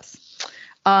love. Yes.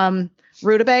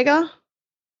 Rutabaga.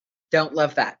 Don't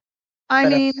love that. I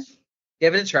mean,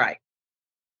 give it a try.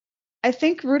 I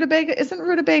think isn't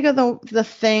rutabaga the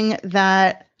thing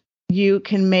that you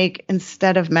can make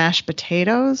instead of mashed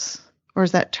potatoes? Or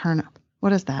is that turnip?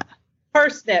 What is that?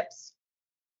 Parsnips.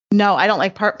 No, I don't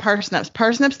like parsnips.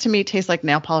 Parsnips to me taste like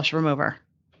nail polish remover.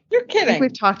 You're kidding. I think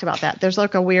we've talked about that. There's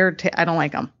like a weird I don't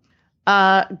like them.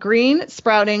 Green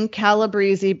sprouting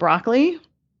calabrese broccoli.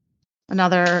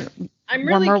 Another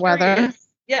warmer weather.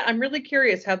 Yeah, I'm really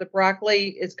curious how the broccoli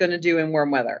is going to do in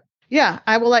warm weather. Yeah,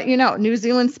 I will let you know. New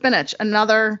Zealand spinach,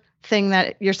 another thing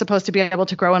that you're supposed to be able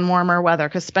to grow in warmer weather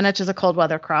because spinach is a cold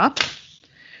weather crop.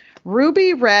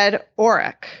 Ruby red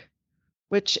oric,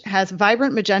 which has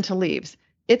vibrant magenta leaves.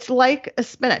 It's like a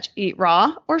spinach. Eat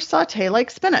raw or saute like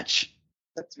spinach.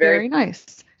 That's very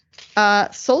nice.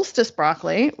 Solstice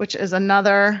broccoli, which is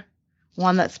another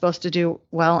one that's supposed to do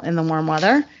well in the warm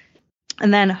weather.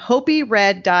 And then Hopi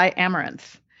red dye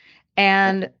amaranth.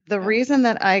 And the reason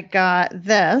that I got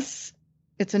this,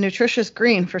 it's a nutritious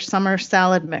green for summer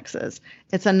salad mixes.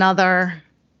 It's another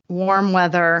warm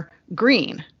weather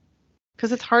green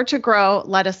because it's hard to grow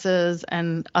lettuces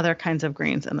and other kinds of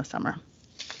greens in the summer.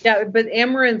 Yeah, but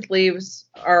amaranth leaves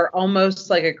are almost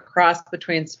like a cross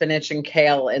between spinach and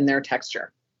kale in their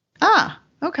texture. Ah,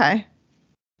 okay.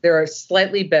 They're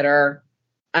slightly bitter.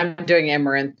 I'm doing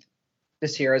amaranth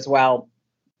this year as well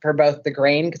for both the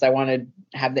grain because I want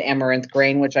to have the amaranth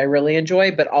grain, which I really enjoy,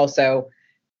 but also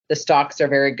the stalks are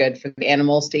very good for the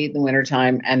animals to eat in the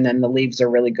wintertime. And then the leaves are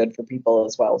really good for people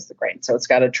as well as the grain. So it's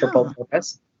got a triple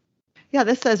purpose. Yeah,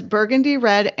 this says burgundy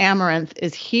red amaranth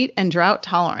is heat and drought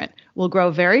tolerant, will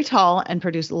grow very tall and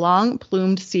produce long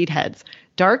plumed seed heads.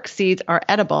 Dark seeds are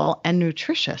edible and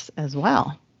nutritious as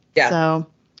well. Yeah. So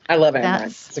I love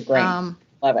amaranth. It's a grain.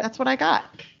 Love it. That's what I got.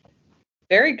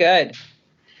 Very good.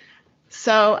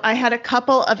 So I had a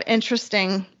couple of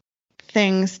interesting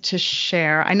things to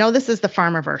share. I know this is the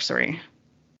Farmiversary,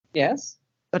 Yes.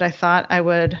 but I thought I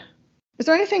would. Is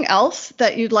there anything else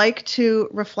that you'd like to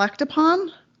reflect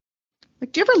upon?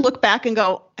 Like, do you ever look back and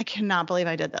go, I cannot believe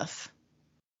I did this?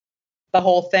 The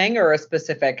whole thing or a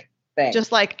specific thing?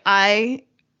 Just like I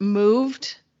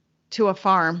moved to a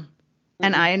farm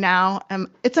and I now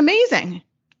am, it's amazing.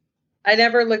 I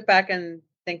never look back and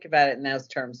think about it in those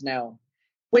terms, no.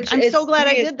 Which I'm so glad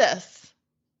I did this.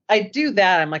 I do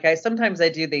that. Sometimes I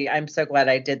do I'm so glad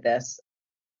I did this.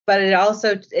 But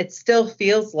it still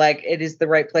feels like it is the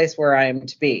right place where I am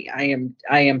to be. I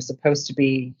am supposed to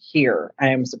be here. I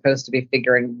am supposed to be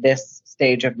figuring this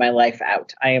stage of my life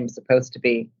out. I am supposed to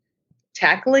be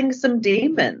tackling some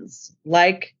demons,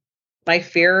 like my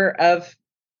fear of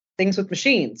things with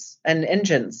machines and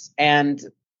engines, and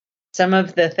some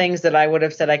of the things that I would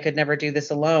have said I could never do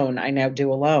this alone, I now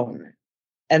do alone.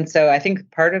 And so I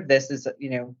think part of this is,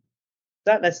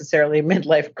 not necessarily a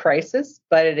midlife crisis,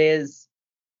 but it is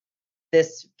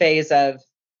this phase of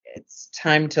it's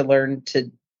time to learn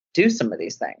to do some of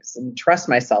these things and trust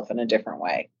myself in a different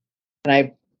way. And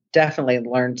I've definitely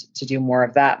learned to do more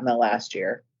of that in the last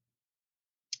year.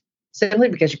 Simply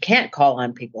because you can't call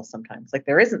on people sometimes. Like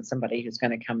there isn't somebody who's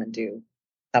going to come and do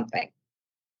something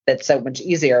that's so much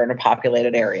easier in a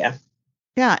populated area.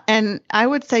 Yeah. And I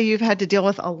would say you've had to deal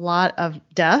with a lot of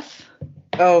death.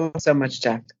 Oh, so much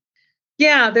death.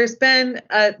 Yeah, there's been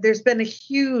a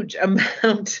huge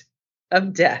amount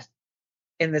of death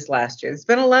in this last year. There's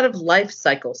been a lot of life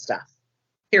cycle stuff,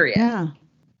 period. Yeah.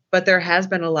 But there has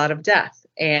been a lot of death,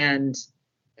 and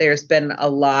there's been a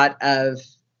lot of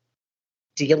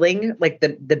dealing, like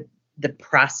the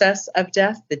process of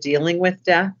death, the dealing with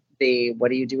death, the what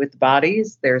do you do with the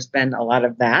bodies? There's been a lot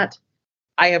of that.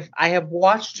 I have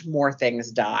watched more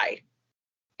things die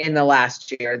in the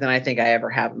last year than I think I ever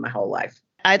have in my whole life.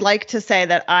 I'd like to say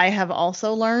that I have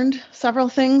also learned several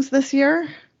things this year.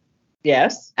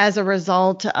 Yes. As a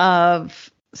result of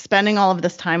spending all of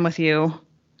this time with you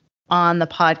on the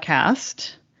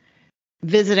podcast,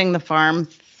 visiting the farm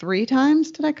 3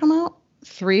 times. Did I come out?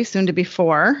 3, soon to be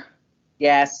 4.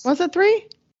 Yes. Was it 3?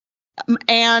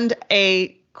 And a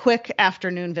quick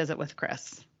afternoon visit with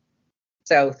Chris.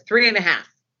 So 3.5.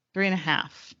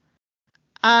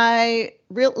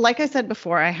 3.5. Like I said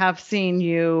before, I have seen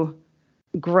you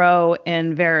grow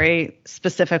in very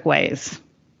specific ways,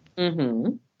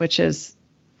 which is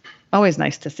always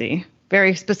nice to see.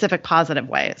 Very specific, positive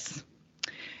ways.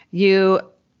 I've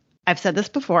said this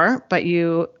before, but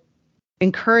you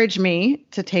encourage me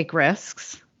to take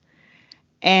risks,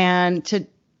 and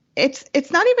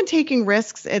it's not even taking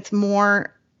risks. It's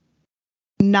more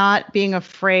not being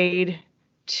afraid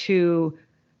to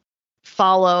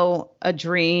follow a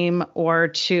dream or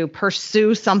to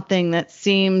pursue something that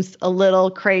seems a little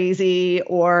crazy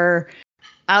or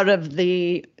out of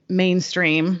the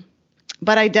mainstream.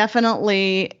 But I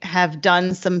definitely have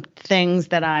done some things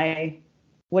that I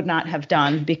would not have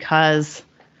done because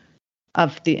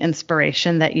of the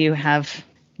inspiration that you have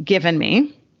given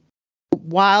me.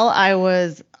 While I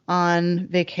was on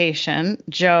vacation,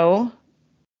 Joe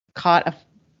caught a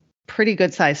pretty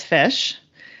good sized fish.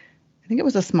 I think it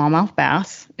was a smallmouth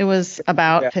bass. It was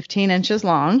about 15 inches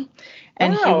long,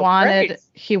 and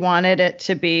he wanted it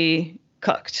to be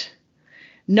cooked.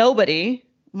 Nobody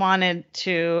wanted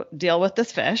to deal with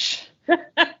this fish,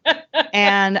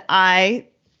 and I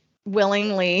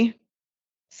willingly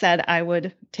said I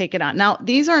would take it on. Now,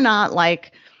 these are not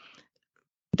like,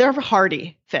 they're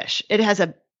hardy fish. It has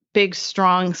a big,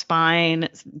 strong spine,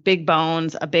 big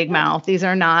bones, a big mouth. These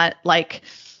are not like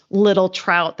little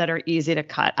trout that are easy to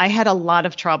cut. I had a lot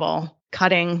of trouble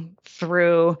cutting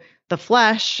through the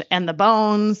flesh and the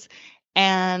bones,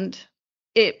 and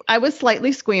I was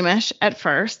slightly squeamish at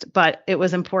first, but it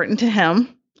was important to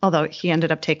him, although he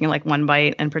ended up taking like 1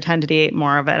 bite and pretended he ate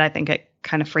more of it. I think it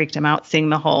kind of freaked him out seeing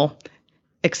the whole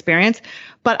experience.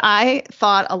 But I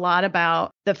thought a lot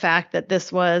about the fact that this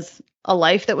was a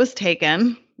life that was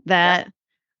taken, that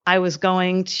I was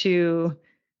going to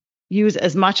use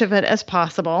as much of it as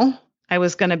possible. I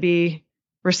was going to be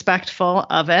respectful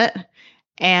of it.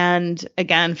 And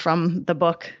again, from the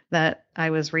book that I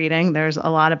was reading, there's a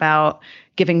lot about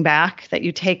giving back, that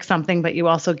you take something, but you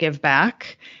also give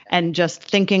back. And just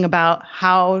thinking about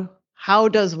how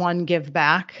does one give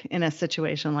back in a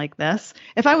situation like this?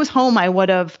 If I was home, I would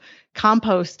have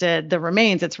composted the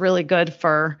remains. It's really good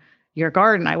for your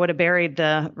garden. I would have buried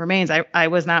the remains. I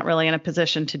was not really in a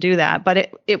position to do that,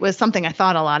 but it was something I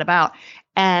thought a lot about.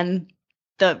 And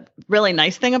the really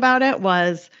nice thing about it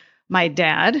was my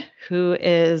dad, who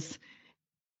is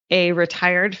a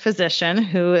retired physician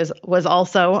who was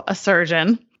also a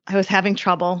surgeon. I was having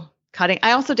trouble cutting.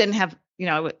 I also didn't have,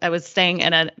 I was staying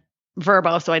in a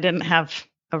Verbo, so I didn't have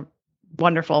a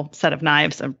wonderful set of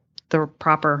knives, the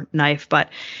proper knife, but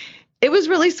it was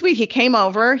really sweet. He came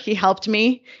over, he helped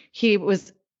me. He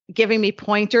was giving me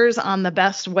pointers on the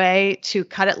best way to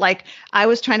cut it. Like I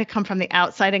was trying to come from the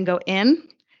outside and go in.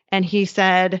 And he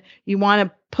said, you want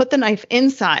to put the knife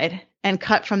inside and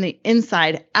cut from the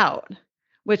inside out,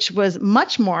 which was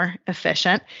much more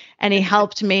efficient. And he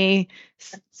helped me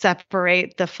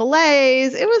separate the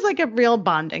fillets. It was like a real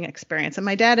bonding experience. And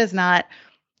my dad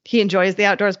he enjoys the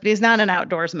outdoors, but he's not an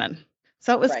outdoorsman.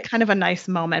 So it was kind of a nice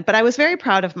moment. But I was very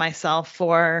proud of myself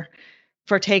for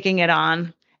taking it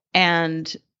on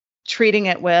and treating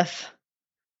it with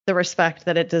the respect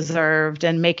that it deserved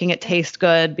and making it taste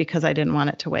good because I didn't want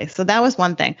it to waste. So that was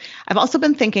one thing. I've also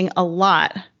been thinking a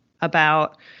lot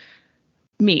about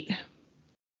meat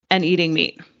and eating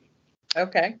meat.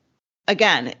 Okay.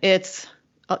 Again, it's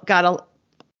got a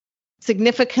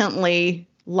significantly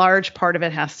large part of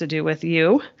it has to do with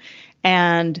you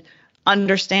and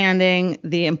understanding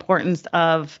the importance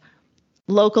of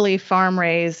locally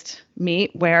farm-raised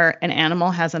meat where an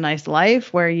animal has a nice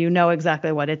life, where you know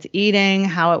exactly what it's eating,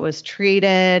 how it was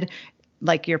treated.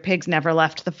 Like your pigs never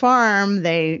left the farm.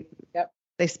 They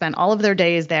spent all of their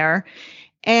days there.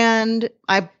 And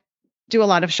I do a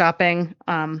lot of shopping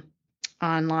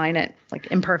online at like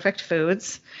Imperfect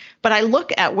Foods. But I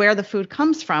look at where the food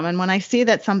comes from. And when I see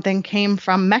that something came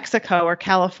from Mexico or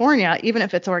California, even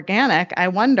if it's organic, I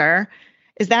wonder,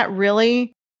 is that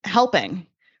really helping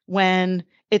when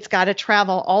it's got to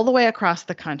travel all the way across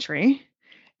the country?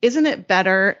 Isn't it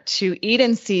better to eat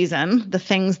in season the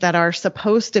things that are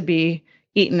supposed to be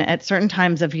eaten at certain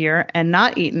times of year and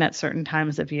not eaten at certain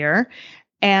times of year?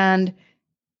 And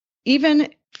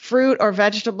even fruit or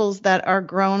vegetables that are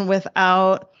grown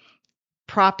without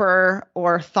proper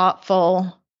or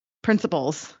thoughtful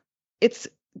principles, it's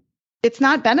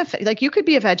not benefit. Like you could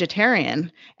be a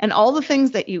vegetarian and all the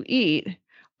things that you eat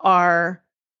are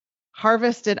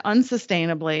harvested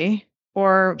unsustainably,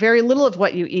 or very little of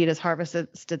what you eat is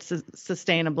harvested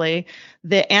sustainably.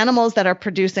 The animals that are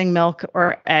producing milk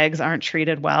or eggs aren't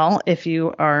treated well if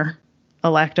you are a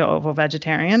lacto-ovo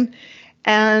vegetarian.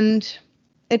 And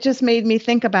it just made me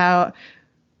think about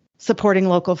supporting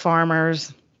local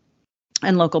farmers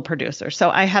and local producers.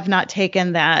 So I have not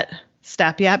taken that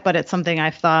step yet, but it's something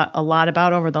I've thought a lot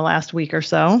about over the last week or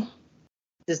so.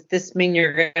 Does this mean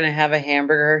you're going to have a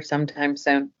hamburger sometime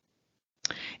soon?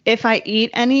 If I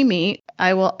eat any meat,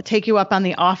 I will take you up on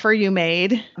the offer you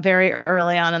made very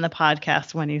early on in the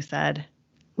podcast when you said,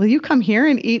 will you come here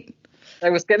and eat? I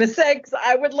was going to say, because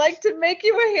I would like to make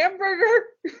you a hamburger.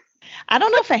 I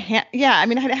don't know if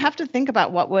I'd have to think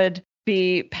about what would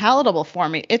be palatable for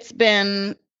me. It's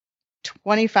been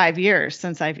 25 years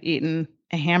since I've eaten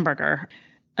a hamburger.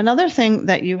 Another thing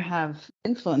that you have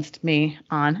influenced me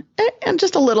on, and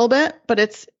just a little bit, but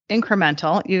it's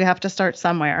incremental, you have to start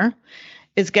somewhere,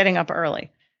 is getting up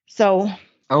early. So,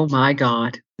 oh my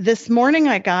God. This morning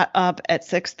I got up at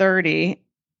 6:30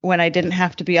 when I didn't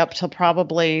have to be up till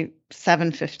probably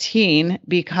 7:15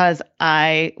 because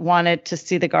I wanted to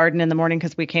see the garden in the morning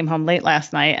because we came home late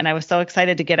last night and I was so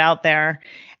excited to get out there.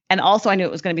 And also I knew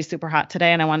it was going to be super hot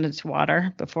today and I wanted to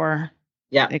water before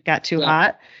it got too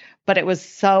hot. But it was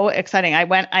so exciting.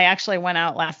 I actually went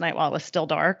out last night while it was still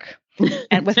dark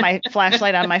and with my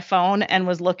flashlight on my phone and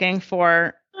was looking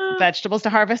for vegetables to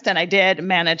harvest. And I did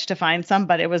manage to find some,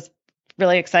 but it was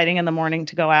really exciting in the morning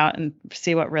to go out and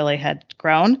see what really had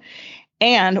grown.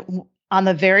 And on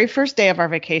the very first day of our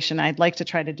vacation, I'd like to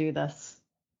try to do this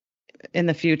in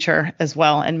the future as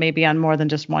well, and maybe on more than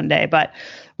just one day. But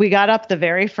we got up the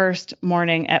very first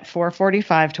morning at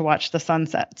 4:45 to watch the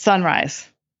sunrise.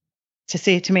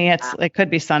 To me, it could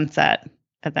be sunset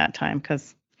at that time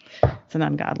because it's an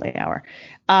ungodly hour.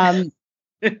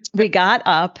 We got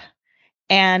up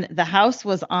and the house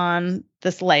was on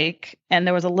this lake and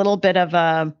there was a little bit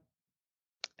of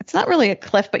it's not really a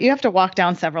cliff, but you have to walk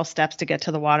down several steps to get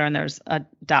to the water and there's a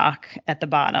dock at the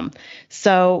bottom.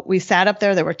 So we sat up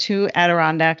there. There were 2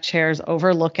 Adirondack chairs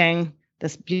overlooking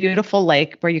this beautiful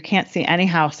lake where you can't see any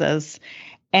houses.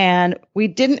 And we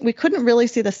couldn't really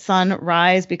see the sun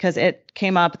rise because it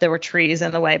came up. There were trees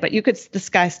in the way, but the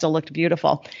sky still looked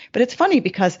beautiful. But it's funny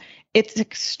because it's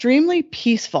extremely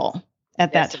peaceful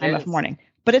at that time of morning,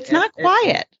 but it's not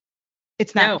quiet.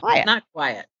 It's not quiet. It's not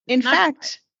quiet. In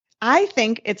fact, I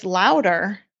think it's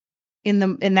louder in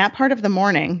that part of the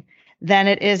morning than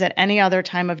it is at any other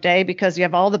time of day because you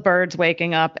have all the birds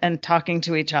waking up and talking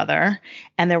to each other.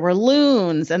 And there were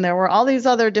loons and there were all these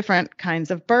other different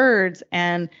kinds of birds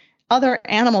and other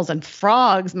animals and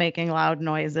frogs making loud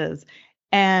noises.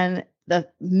 And the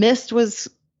mist was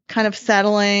kind of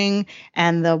settling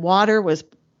and the water was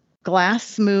glass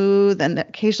smooth and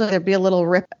occasionally there'd be a little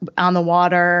rip on the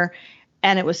water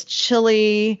and it was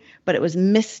chilly, but it was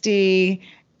misty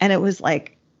and it was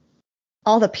like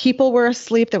all the people were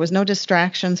asleep. There was no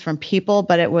distractions from people,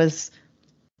 but it was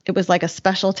like a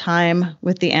special time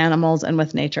with the animals and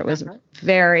with nature. It was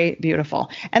very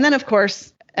beautiful. And then of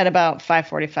course, at about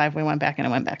 5:45, we went back in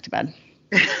and went back to bed.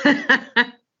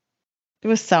 It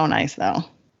was so nice though.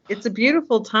 It's a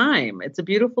beautiful time. It's a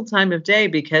beautiful time of day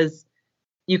because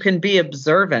you can be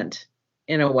observant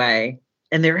in a way.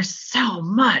 And there is so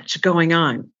much going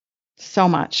on. So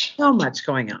much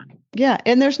going on. Yeah.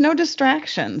 And there's no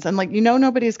distractions. And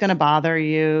nobody's going to bother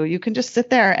you. You can just sit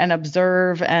there and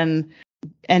observe and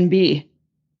be.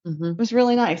 Mm-hmm. It was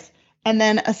really nice. And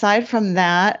then aside from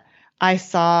that, I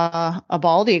saw a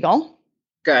bald eagle.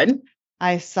 Good.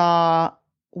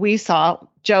 We saw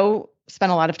Joe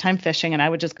spent a lot of time fishing and I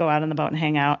would just go out on the boat and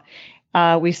hang out.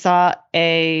 We saw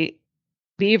a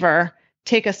beaver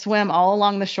take a swim all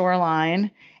along the shoreline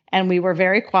and we were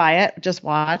very quiet, just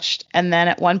watched. And then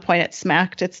at one point it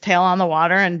smacked its tail on the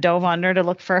water and dove under to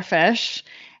look for a fish.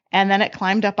 And then it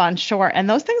climbed up on shore and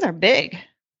those things are big.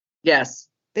 Yes.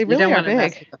 They really are big. You don't want to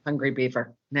mess with a hungry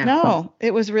beaver. No,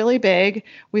 it was really big.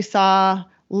 We saw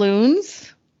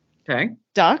loons,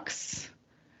 ducks,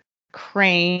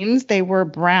 cranes. They were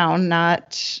brown,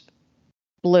 not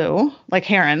blue, like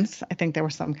herons. I think there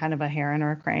was some kind of a heron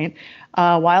or a crane.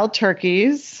 Wild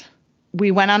turkeys.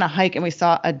 We went on a hike and we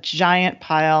saw a giant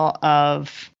pile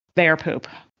of bear poop.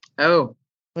 Oh.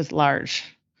 It was large.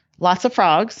 Lots of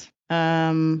frogs,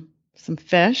 some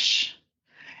fish,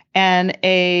 and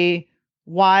a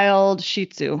wild Shih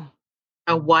Tzu.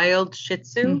 A wild Shih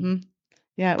Tzu? Mm-hmm.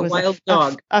 Yeah, it was wild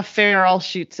dog. A feral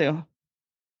Shih Tzu.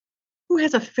 Who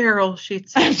has a feral Shih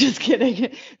Tzu? I'm just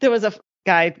kidding. There was a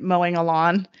guy mowing a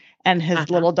lawn and his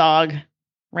little dog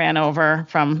ran over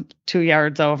from 2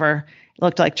 yards over. It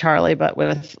looked like Charlie, but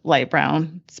with light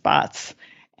brown spots.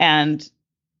 And,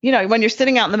 when you're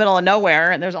sitting out in the middle of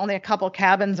nowhere and there's only a couple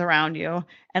cabins around you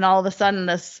and all of a sudden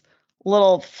this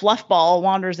little fluff ball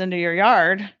wanders into your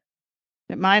yard,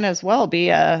 it might as well be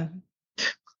a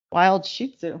wild Shih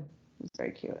Tzu. It's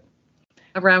very cute.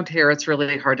 Around here, it's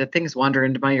really hard. Things wander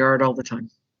into my yard all the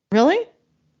time. Really?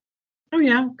 Oh,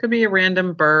 yeah. Could be a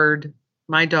random bird.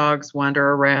 My dogs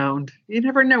wander around. You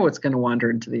never know what's going to wander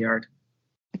into the yard.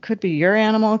 It could be your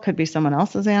animal. It could be someone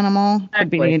else's animal. It could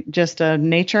be just a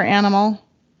nature animal.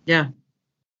 Yeah.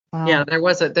 Wow. Yeah, there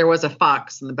was a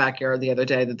fox in the backyard the other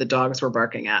day that the dogs were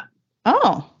barking at.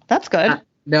 Oh, that's good.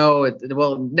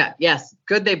 Yes,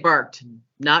 good they barked.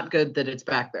 Not good that it's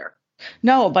back there.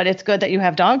 No, but it's good that you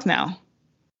have dogs now.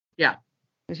 Yeah.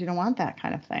 Because you don't want that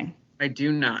kind of thing. I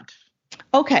do not.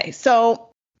 Okay,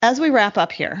 so as we wrap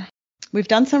up here, we've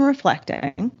done some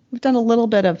reflecting. We've done a little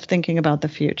bit of thinking about the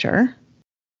future.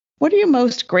 What are you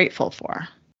most grateful for?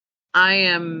 I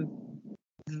am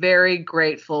very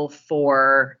grateful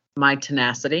for my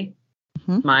tenacity,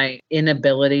 my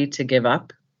inability to give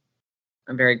up.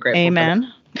 I'm very grateful.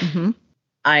 Amen. Mm-hmm.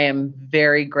 I am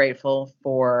very grateful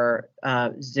for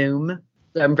Zoom.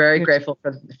 I'm very grateful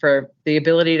for the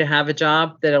ability to have a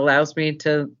job that allows me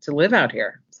to live out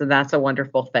here. So that's a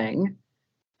wonderful thing.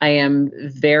 I am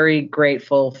very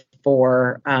grateful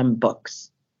for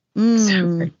books.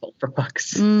 So grateful for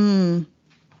books.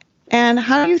 And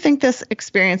how do you think this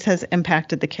experience has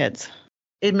impacted the kids?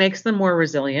 It makes them more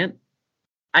resilient.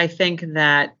 I think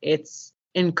that it's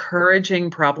encouraging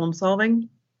problem solving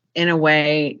in a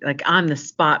way, like on the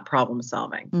spot problem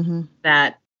solving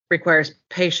that requires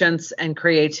patience and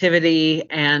creativity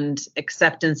and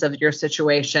acceptance of your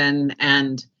situation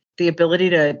and the ability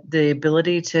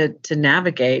to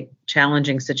navigate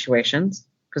challenging situations,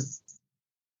 because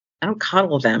I don't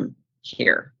coddle them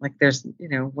here. Like there's,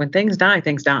 when things die,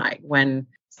 things die. When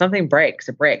something breaks,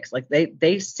 it breaks. Like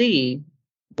they see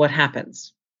what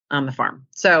happens on the farm.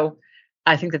 So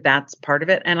I think that that's part of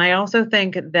it. And I also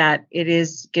think that it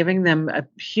is giving them a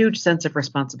huge sense of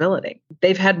responsibility.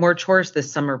 They've had more chores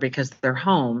this summer because they're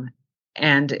home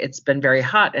and it's been very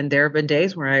hot. And there have been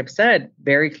days where I've said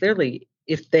very clearly,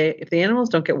 if the animals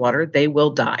don't get water, they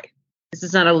will die. This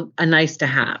is not a nice to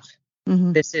have.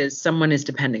 This is someone is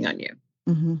depending on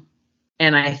you.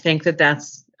 And I think that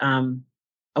that's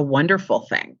a wonderful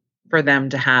thing for them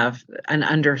to have an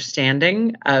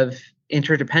understanding of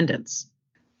interdependence.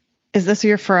 Is this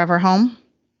your forever home?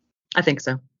 I think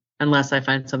so. unless I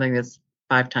find something that's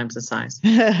 5 times the size.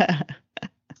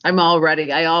 I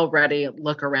already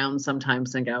look around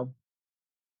sometimes and go,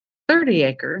 30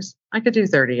 acres. I could do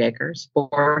 30 acres.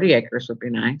 40 acres would be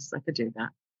nice. I could do that.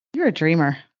 You're a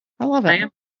dreamer. I love it. I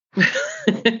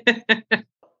am.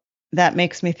 That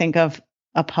makes me think of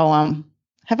a poem.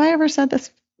 Have I ever said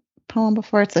this poem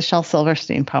before? It's a Shel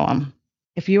Silverstein poem.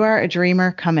 If you are a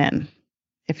dreamer, come in.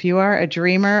 If you are a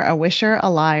dreamer, a wisher, a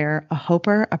liar, a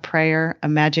hoper, a prayer, a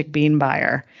magic bean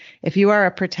buyer. If you are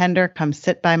a pretender, come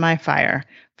sit by my fire,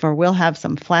 for we'll have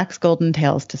some flax golden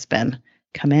tales to spin.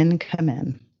 Come in, come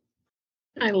in.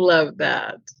 I love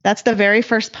that. That's the very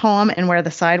first poem in Where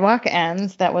the Sidewalk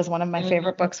Ends. That was one of my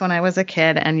favorite books when I was a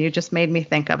kid, and you just made me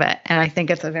think of it. And I think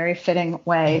it's a very fitting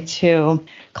way to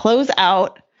close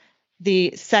out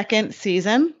the second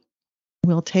season.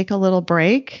 We'll take a little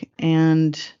break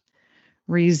and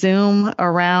resume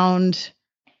around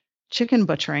chicken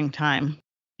butchering time.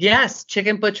 Yes,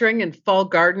 chicken butchering and fall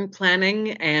garden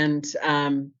planning and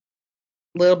a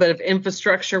little bit of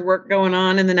infrastructure work going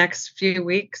on in the next few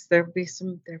weeks. There will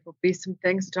be some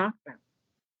things to talk about.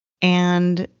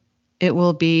 And it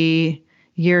will be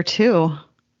year 2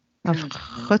 of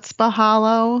Chutzpah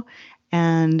Hollow,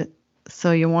 and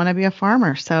so you want to be a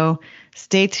farmer. So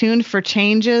stay tuned for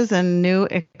changes and new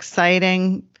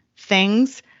exciting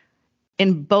things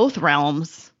in both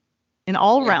realms, in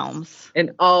all realms.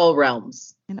 In all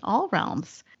realms. In all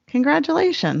realms.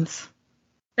 Congratulations.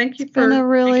 Thank you for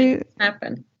making it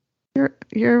happen.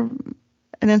 You're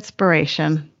an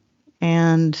inspiration,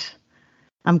 and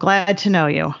I'm glad to know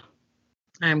you.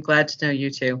 I'm glad to know you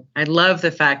too. I love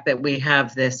the fact that we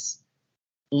have this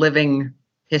living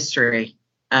history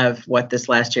of what this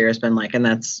last year has been like, and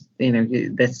that's,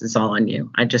 this is all on you.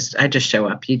 I just show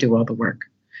up. You do all the work.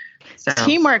 So.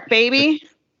 Teamwork, baby.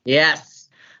 Yes.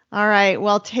 All right.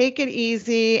 Well, take it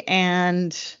easy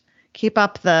and keep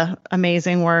up the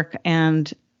amazing work.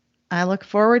 And I look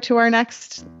forward to our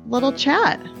next little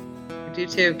chat. I do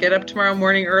too. Get up tomorrow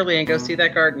morning early and go see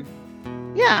that garden.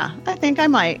 Yeah, I think I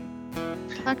might.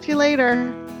 Talk to you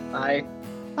later. Bye.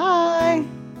 Bye.